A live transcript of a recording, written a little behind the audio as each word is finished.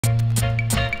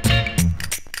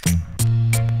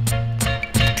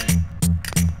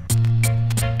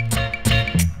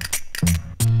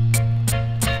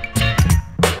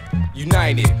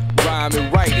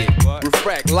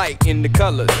black light in the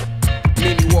colors.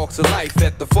 Many walks of life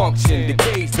at the function,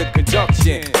 decays the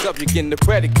conjunction, subject in the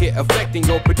predicate, affecting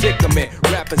your predicament.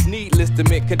 Rappers need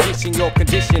listaments, condition your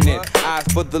conditioning. Eyes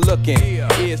for the looking,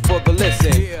 ears for the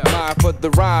listen. Mind for the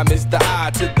rhyme is the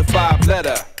I to the 5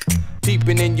 letter.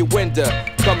 Peeping in your window,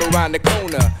 come around the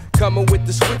corner. Coming with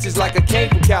the switches like I came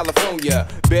from California.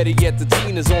 Better yet, the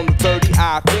Tina's on the 30,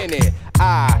 I fin it.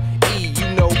 I-E,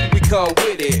 you know we come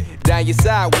with it. Down your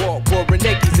sidewalk, pouring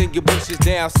nakeds in your bushes.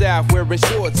 Down south, wearing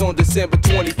shorts on December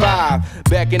 25.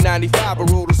 Back in 95, I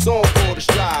wrote a song for the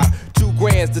Strive. 2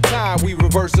 grams the time, we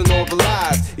reversing all the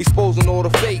lies. Exposing all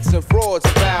the fakes and frauds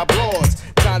and foul broads.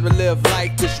 Time to live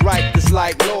like this, right, this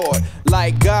like Lord.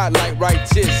 Like God, like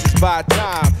righteous, it's by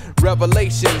time.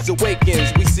 Revelations,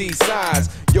 awakens, we see signs.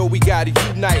 Yo, we gotta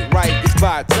unite, right, it's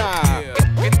by time.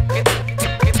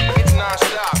 It's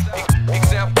non-stop.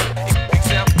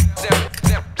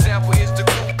 Example is the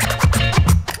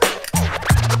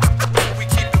we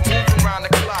keep it moving around the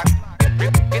clock.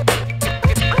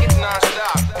 It's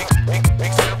non-stop.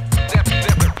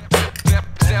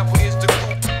 Example is the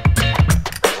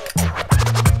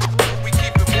we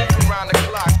keep it moving around the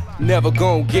clock. Never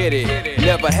gon' get it,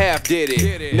 never half did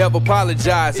it. Never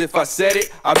apologize if I said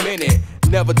it, I meant it.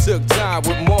 Never took time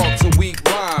with marks and weak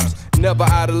rhymes. Never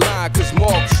out of line, cause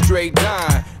marks straight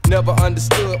dime. Never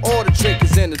understood all the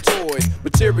trinkets and the toys.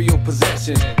 Material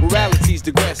possessions, morality's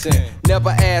digression.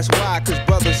 Never ask why, cause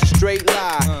brothers straight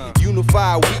lie.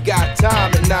 Unified, we got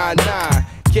time at 9-9.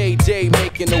 KJ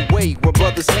making a way where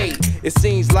brothers hate. It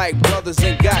seems like brothers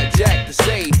ain't got jack to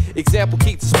say. Example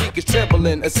keeps the speakers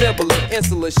trembling, assembling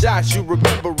insolent shots you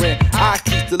remembering. I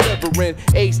keep delivering,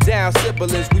 ace down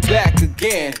siblings, we back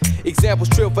again. Examples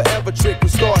trill forever, trick from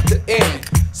start to end.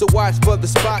 So watch for the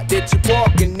spot that you're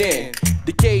parking in.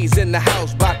 Decays in the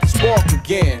house, bout to spark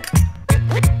again.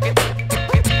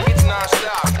 It's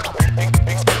non-stop.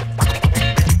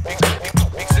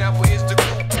 Example is the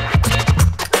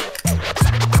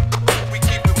we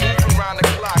keep it moving around the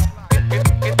clock.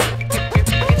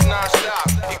 It's non-stop.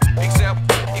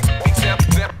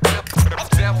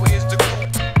 Example is the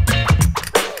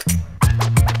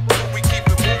we keep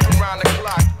it moving around the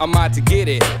clock. I'm out to get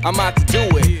it, I'm out to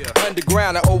do it.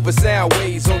 Underground or over sound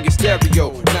waves on your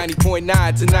stereo.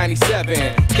 90.9 to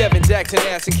 97. Kevin Jackson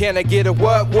asking, can I get a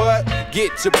what?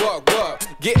 Get your buck, what?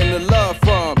 Getting the love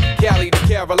from Cali to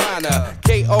Carolina.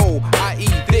 K-O-I-E,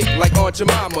 thick like Aunt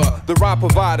Jemima. The rhyme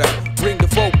provider, bring the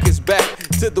focus back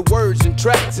to the words and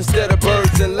tracks instead of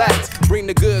birds and lats. Bring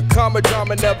the good karma,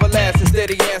 drama never lasts.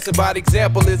 Steady ass about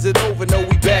example, is it over? No,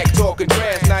 we back talking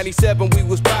trash. 97, we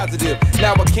was positive.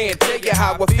 Now I can't tell you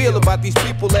how I feel about these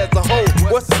people as a whole.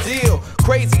 What's the deal?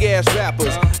 Crazy ass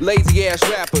rappers, lazy ass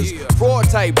rappers, fraud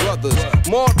type brothers,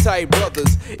 mark type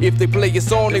brothers. If they play a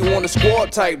song, they want a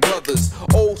squad type brothers.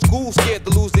 Old school scared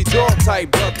to lose their jaw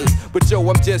type brothers. But yo,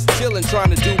 I'm just chillin', trying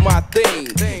to do my thing.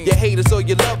 You haters or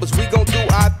you lovers, we gon' do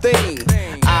our thing.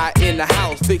 I in the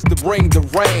house, fix to bring the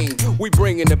rain. We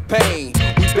bringin' the pain,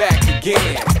 we back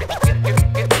again.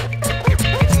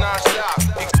 It's non-stop.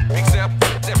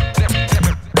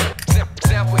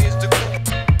 Example is the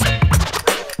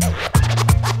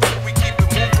we keep it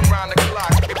moving around the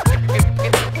clock.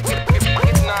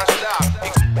 It's non-stop.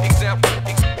 Example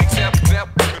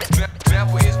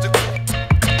is the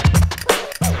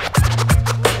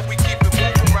we keep it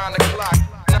moving around the clock.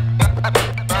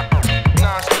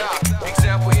 Non-stop.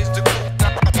 Example is the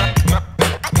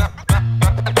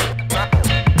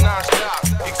non-stop.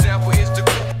 Example is the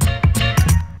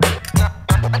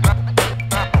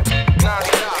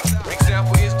non-stop.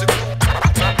 Example is the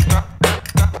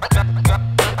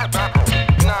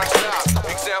non-stop.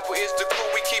 Example is the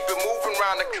we keep it moving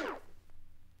around the